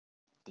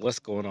What's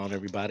going on,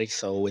 everybody?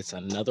 So it's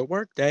another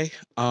work day.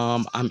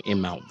 I'm in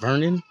Mount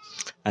Vernon.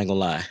 I ain't gonna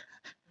lie.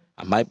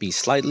 I might be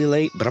slightly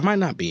late, but I might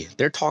not be.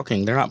 They're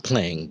talking, they're not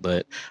playing,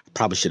 but I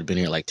probably should have been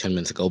here like 10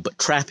 minutes ago. But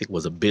traffic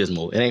was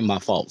abysmal. It ain't my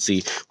fault.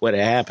 See, what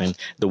had happened,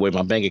 the way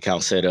my bank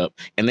account set up,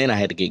 and then I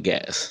had to get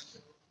gas.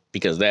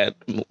 Because that,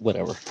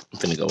 whatever. I'm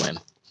finna go in.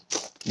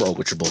 Roll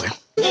with your boy.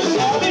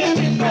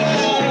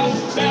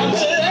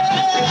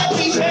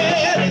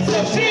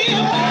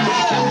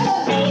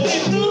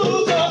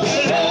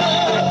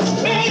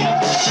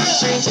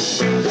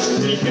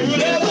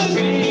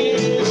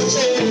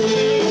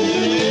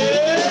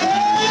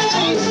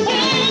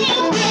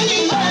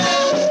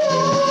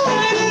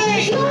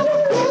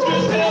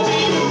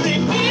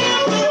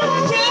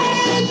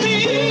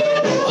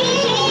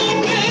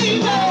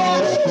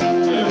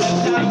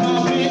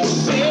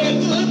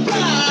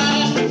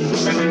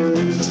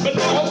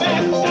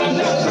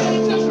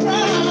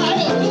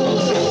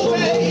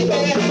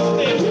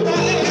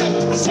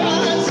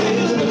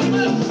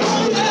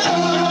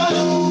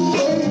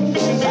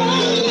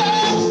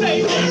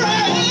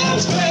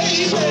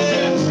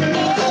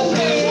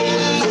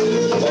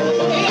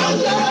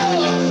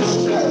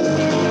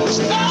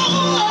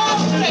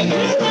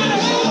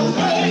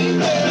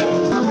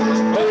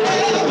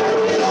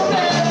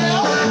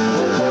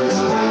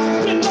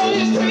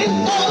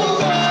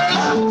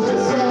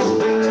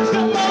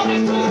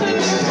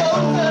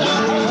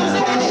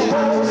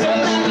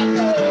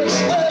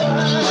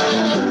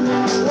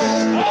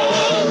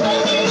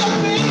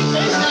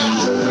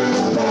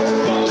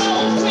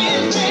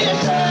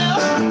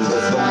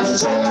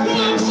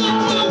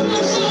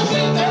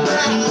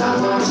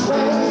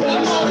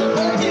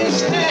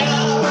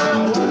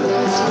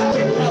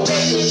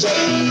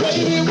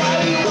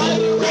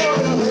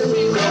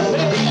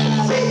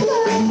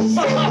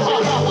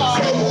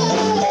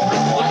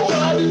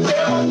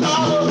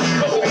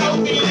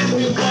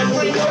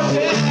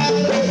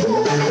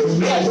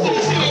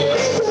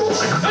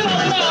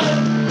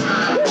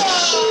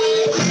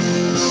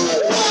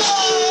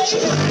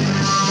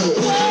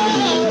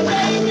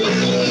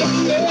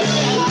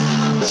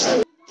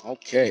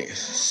 Okay,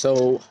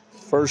 so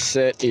first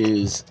set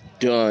is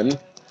done.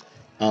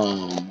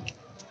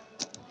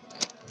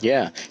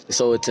 Yeah,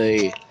 so it's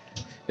a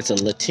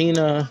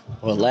Latina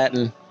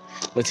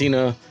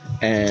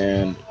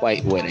and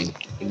white wedding.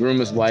 The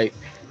groom is white,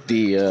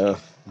 the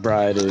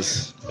bride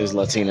is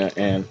Latina,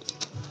 and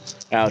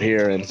out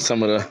here, and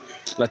some of the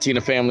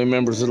Latina family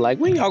members are like,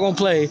 when y'all gonna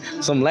play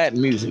some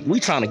Latin music? We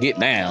trying to get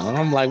down. And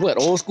I'm like,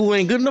 what, old school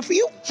ain't good enough for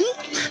you?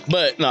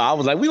 But no, I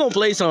was like, we gonna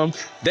play some.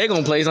 They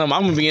gonna play some.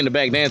 I'm gonna be in the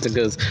back dancing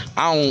because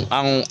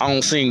I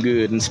don't sing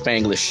good in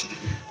Spanglish.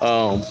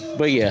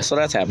 But yeah, so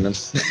that's happening.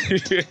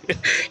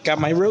 Got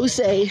my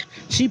rosé.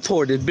 She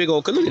poured this big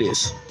old. Look at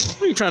this.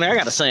 What are you trying to? I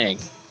gotta sing.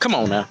 Come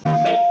on now.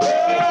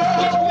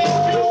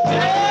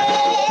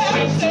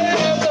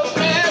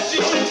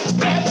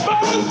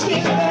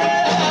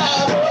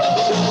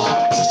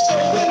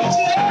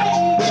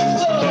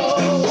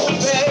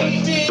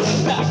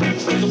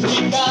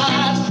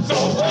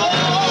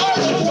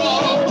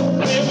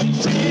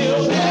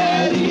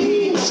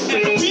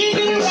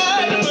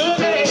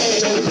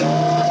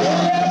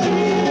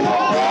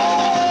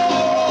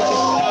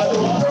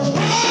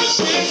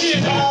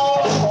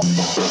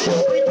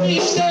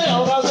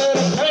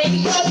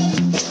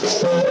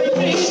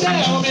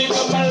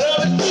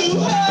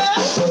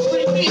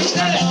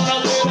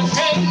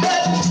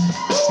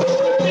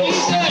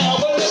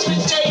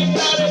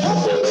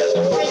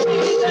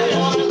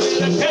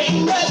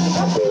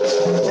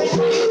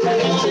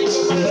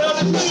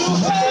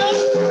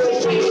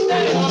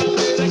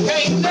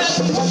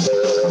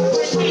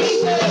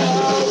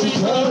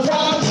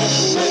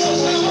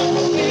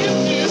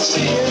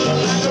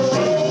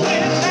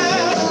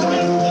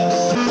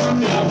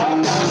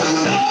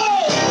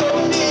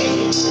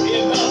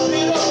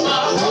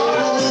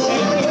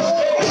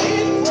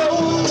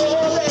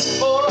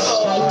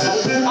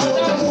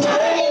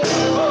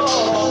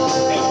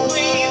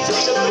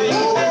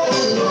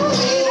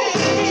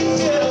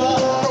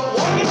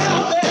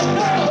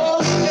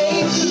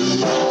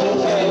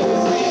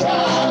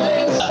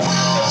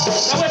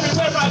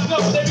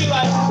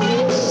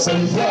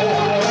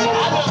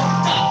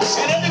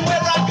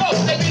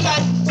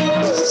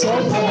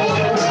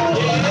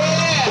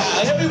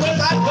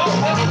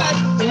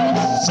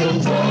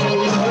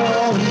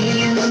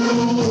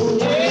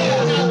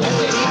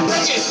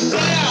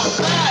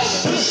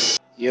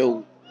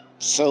 Yo,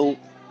 so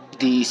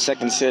the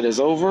second set is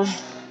over.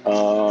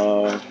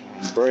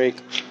 Break,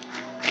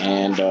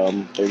 and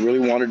they really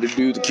wanted to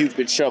do the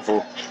Cupid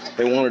Shuffle.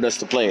 They wanted us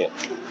to play it.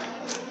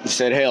 We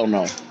said hell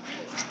no.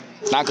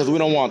 Not because we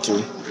don't want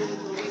to.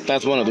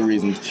 That's one of the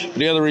reasons. But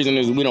the other reason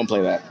is we don't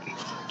play that.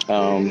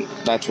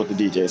 That's what the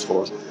DJ is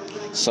for.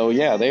 So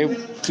yeah, they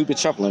Cupid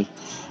Shuffling.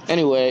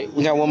 Anyway,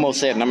 we got one more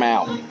set and I'm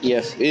out.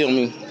 Yeah, feel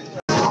me.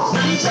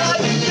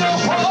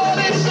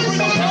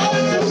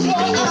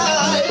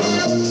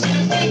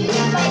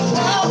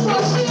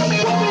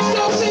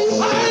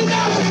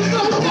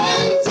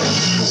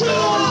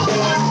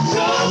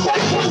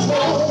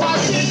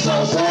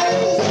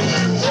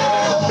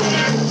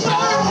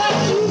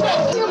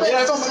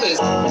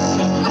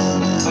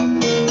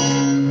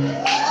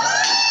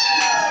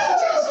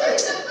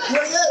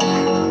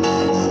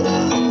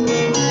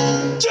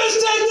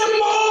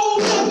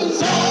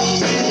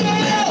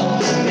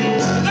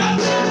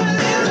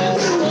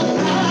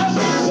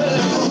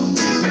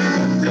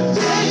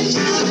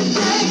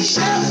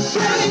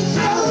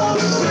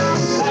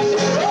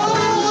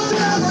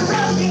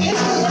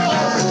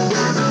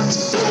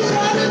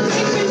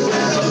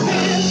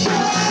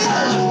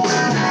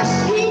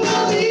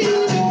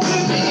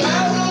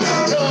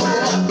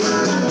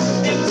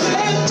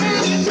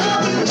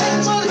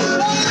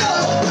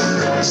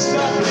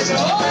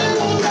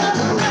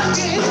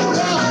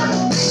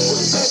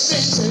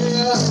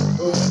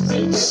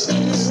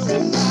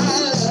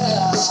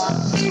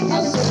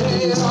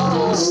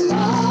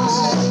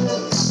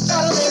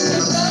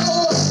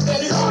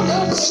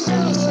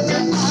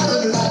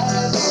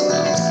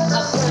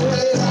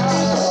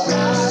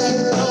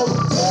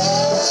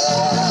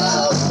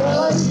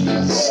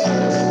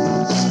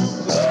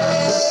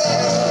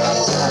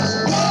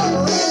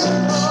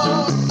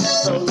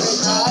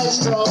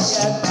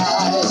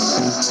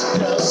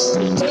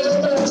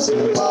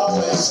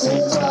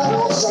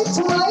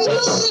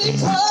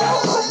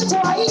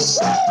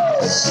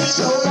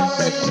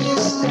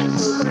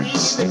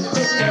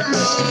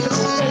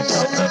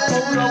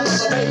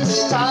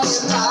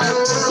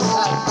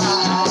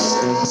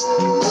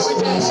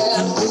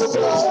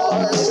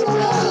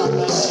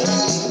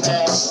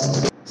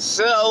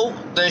 So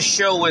the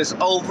show is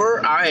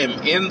over. I am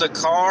in the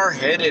car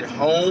headed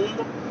home.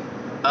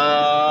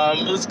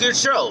 It was a good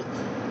show.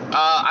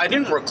 I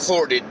didn't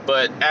record it,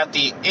 but at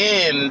the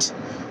end,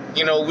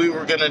 you know, we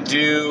were gonna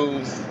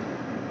do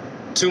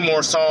 2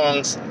 more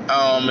songs,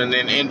 and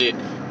then end it.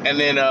 And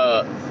then,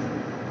 the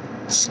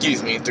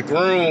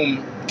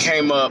groom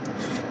came up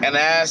and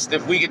asked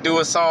if we could do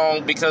a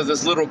song because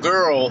this little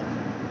girl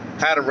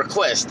had a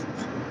request.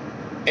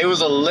 It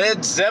was a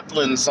Led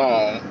Zeppelin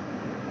song.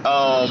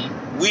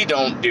 We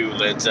don't do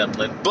Led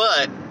Zeppelin,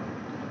 but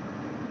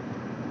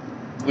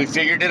we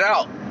figured it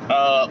out.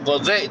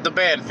 The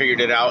band figured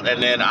it out,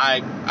 and then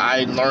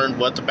I learned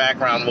what the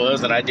background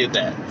was, and I did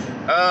that.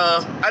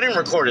 I didn't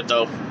record it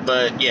though,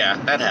 but yeah,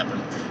 that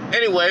happened.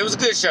 Anyway, it was a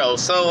good show.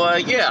 So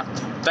yeah,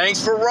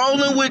 thanks for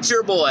rolling with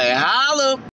your boy. Holla.